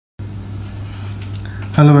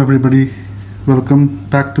Hello everybody, welcome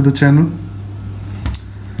back to the channel.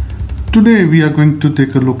 Today we are going to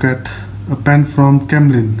take a look at a pen from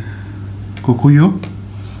Camlin called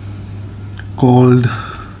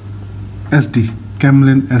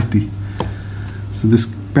Camlin SD. So this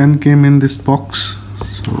pen came in this box,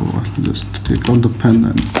 so I'll just take out the pen.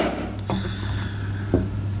 And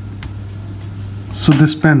so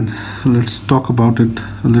this pen, let's talk about it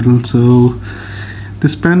a little. So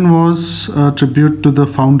this pen was a tribute to the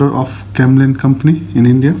founder of Camlin company in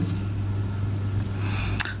India,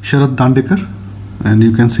 Sharad Dandekar, and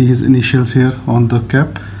you can see his initials here on the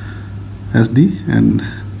cap, SD, and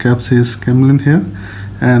cap says Camlin here,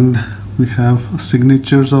 and we have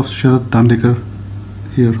signatures of Sharad Dandekar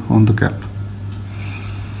here on the cap.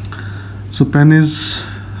 So pen is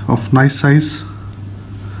of nice size,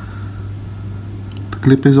 the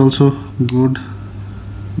clip is also good.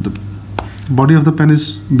 The body of the pen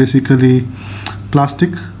is basically plastic,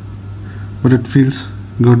 but it feels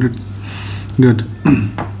good.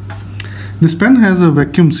 This pen has a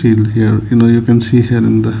vacuum seal here. You can see here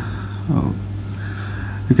in the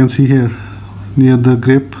you can see here near the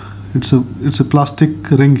grip, it's a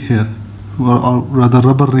plastic ring here, or rather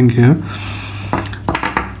rubber ring here.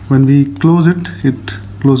 When we close it, it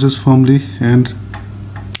closes firmly and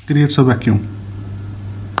creates a vacuum,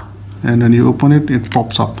 and when you open it, it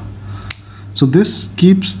pops up. So this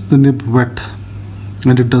keeps the nib wet,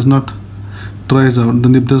 and it does not dries out. The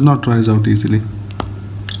nib does not dries out easily.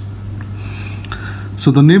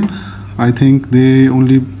 So the nib, I think they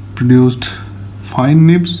only produced fine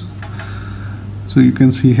nibs. So you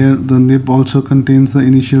can see here the nib also contains the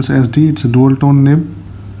initials SD. It's a dual tone nib.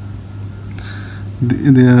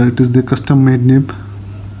 It is the custom made nib,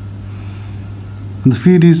 and the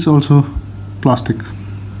feed is also plastic.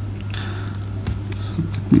 So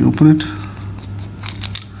let me open it.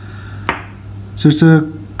 So it's a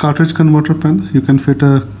cartridge converter pen. You can fit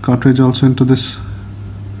a cartridge also into this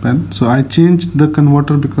pen. So I changed the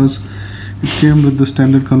converter because it came with the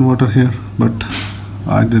standard converter here, but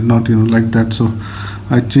I did not like that, so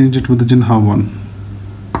I changed it with the Jinha one.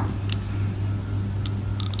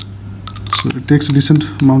 So it takes a decent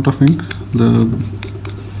amount of ink. The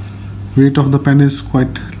weight of the pen is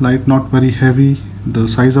quite light, not very heavy. The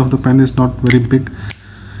size of the pen is not very big,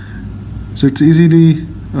 so it's easily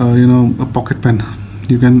a pocket pen.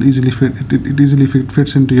 You can easily fit it. It easily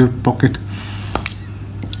fits into your pocket.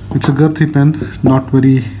 It's a girthy pen, not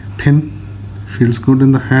very thin. Feels good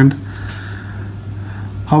in the hand.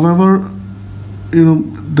 However,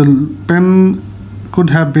 the pen could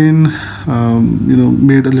have been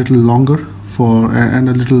made a little longer and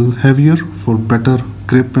a little heavier for better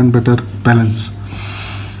grip and better balance.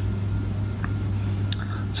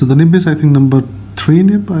 So the nib is, I think, number 3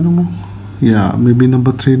 nib. I don't know. Yeah, maybe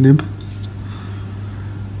number 3 nib.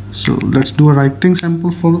 So let's do a writing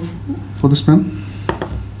sample for this pen.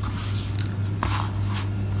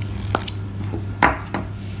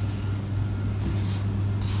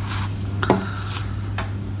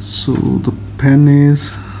 So the pen is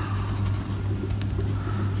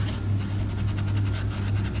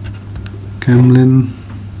Camlin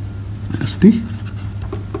SD.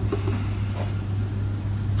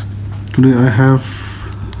 Today I have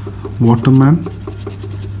Waterman,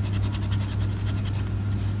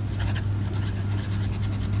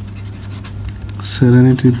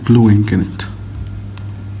 Serenity blue ink in it.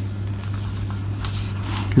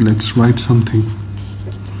 Okay, let's write something.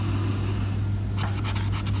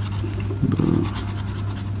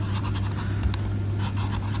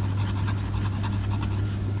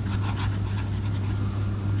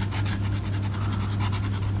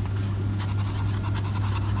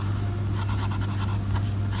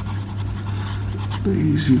 The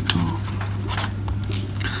easy top.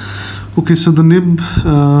 Okay, so the nib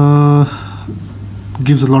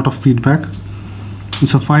gives a lot of feedback.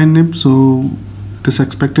 It's a fine nib, so it is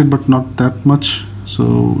expected, but not that much.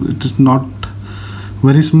 So it is not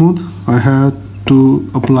very smooth. I had to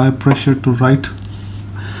apply pressure to write.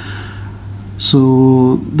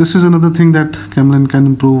 So this is another thing that Camlin can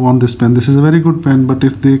improve on this pen. This is a very good pen, but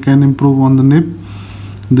if they can improve on the nib,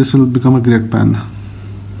 this will become a great pen.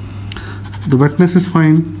 The wetness is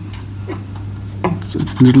fine. It's a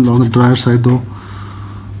little on the drier side though,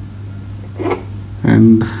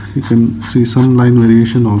 and you can see some line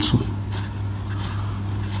variation also.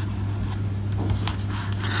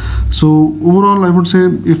 So overall, I would say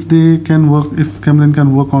if Camlin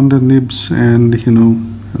can work on the nibs and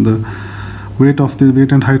the weight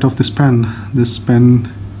and height of this pen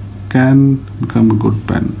can become a good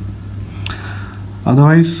pen.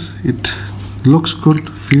 Otherwise, it looks good,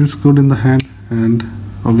 feels good in the hand, and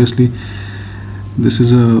obviously This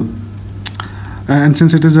is a, and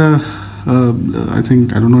since it is a I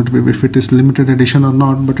think, I don't know if it is limited edition or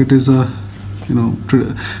not, but it is a, you know,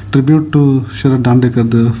 tribute to Sharad Dandekar,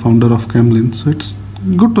 the founder of Camlin. So it's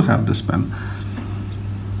good to have this pen.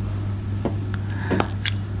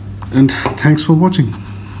 And thanks for watching.